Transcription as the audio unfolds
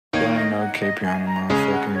Shout KP on the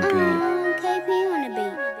motherfucking beat. KP on the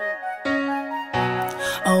beat.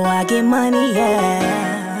 Oh, I get money,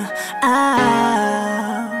 yeah. I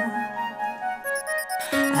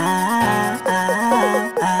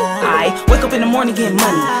wake up in the morning, get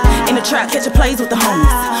money. In the trap, catching plays with the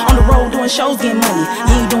homies. On the road, doing shows, getting money.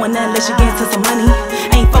 You ain't doing nothing unless you get into some money.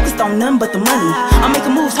 Ain't focused on nothing but the money. I'm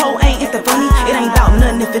making moves, hoe, ain't it funny? It ain't about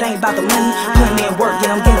nothing if it ain't about the money. Putting in work,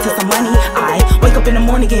 yeah, I'm getting to some money. I wake up in the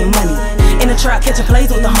morning, getting money. In the trap, catching plays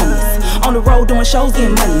with the homies. On the road, doing shows,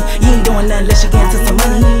 getting money. You ain't doing nothing unless you get into some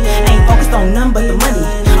money. Ain't focused on nothing but the money.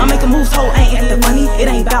 I'm making moves, hoe, ain't it funny? It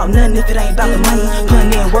ain't about nothing if it ain't about the money.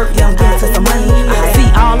 Putting in work, yeah, I'm getting to some money. See,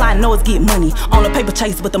 all I know is get money. On the paper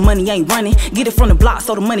chase, but the money ain't running. Get it from the block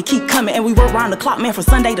so the money keep coming. And we work round the clock, man, from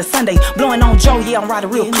Sunday to Sunday. Blowing on Joe, yeah, I'm riding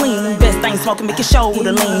real clean. Best thing smoking, make it show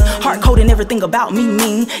the lean. Heart coding, everything about me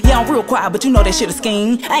mean. Yeah, I'm real quiet, but you know that shit a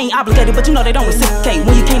scheme. I ain't obligated, but you know they don't reciprocate.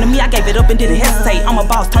 When you came to me, I gave it up and didn't hesitate. I'm a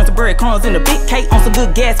boss, turn some breadcrumbs into big cake. On some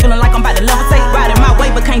good gas, feeling like I'm about to levitate. Riding my way,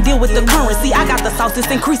 but can't deal with the currency. I got the sauce, it's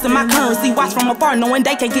increasing my currency. Watch from afar, knowing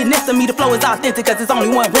they can't get next to me. The flow is authentic, cause it's only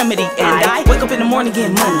one remedy. And I wake up in the morning,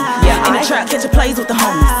 getting money. In the trap, catching plays with the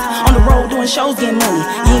homies. On the road, doing shows, getting money.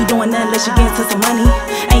 You ain't doing nothing unless you get into some money.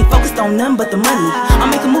 Ain't focused on nothing but the money. I'm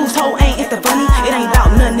making moves, hoe, ain't it funny? It ain't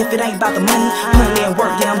about nothing if it ain't about the money. Putting in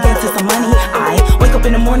work, yeah, I'm getting to some money. I wake up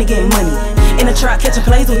in the morning, getting money. In the trap, catching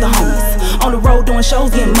plays with the homies. On the road, doing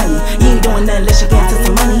shows, getting money. You ain't doing nothing unless you get into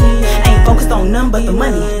some money. Ain't focused on nothing but the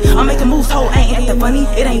money. I'm making moves, hoe, ain't it funny?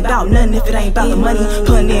 It ain't about nothing if it ain't about the money.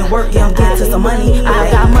 Putting in work, yeah, I'm getting to some money.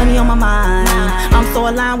 I got money on my mind. I'm so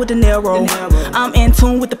aligned with the narrow. I'm in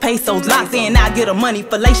tune with the pesos. Locked in, I get a money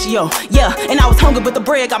fellatio. Yeah, and I was hungry, but the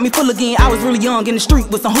bread got me full again. I was really young in the street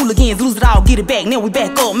with some hooligans. Lose it all, get it back, now we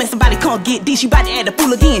back up. Man, somebody come get this, she bout to add the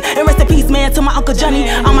fool again. And rest in peace, man, to my Uncle Johnny.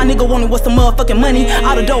 All my nigga wanted was some motherfucking money.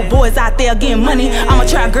 All the dope boys out there getting money. All my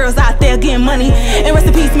trap girls out there getting money. And rest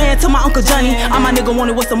in peace, man, to my Uncle Johnny. All my nigga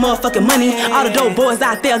wanted was some motherfucking money. All the dope boys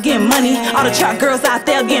out there getting money. All the trap girls out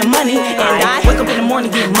there getting money. And I wake up in the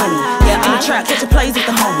morning getting money. Yeah, in the trap, catching plays with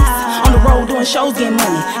the homies. On the road, doing shows, getting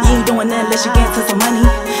money. You ain't doing nothing unless you get into some money.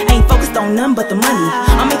 Ain't focused on nothing but the money.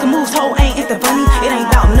 I'm making moves, hoe, ain't it funny? It ain't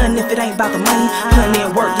about nothing if it ain't about the money. Putting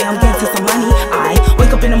in work, yeah, I'm getting to some money. I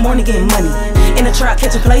wake up in the morning getting money. In the trap,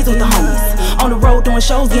 catching plays with the homies. On the road, doing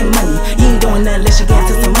shows, getting money. You ain't doing nothing unless you get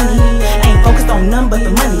into some money. Ain't focused on nothing but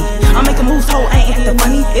the money. I'm making moves, hoe, ain't it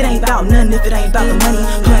funny? It ain't about nothing if it ain't about the money.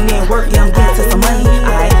 Putting in work, yeah, I'm getting to some money.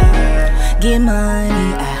 I get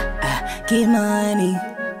money, I get money.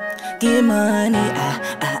 Get money,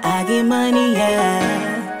 I get money,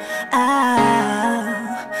 yeah.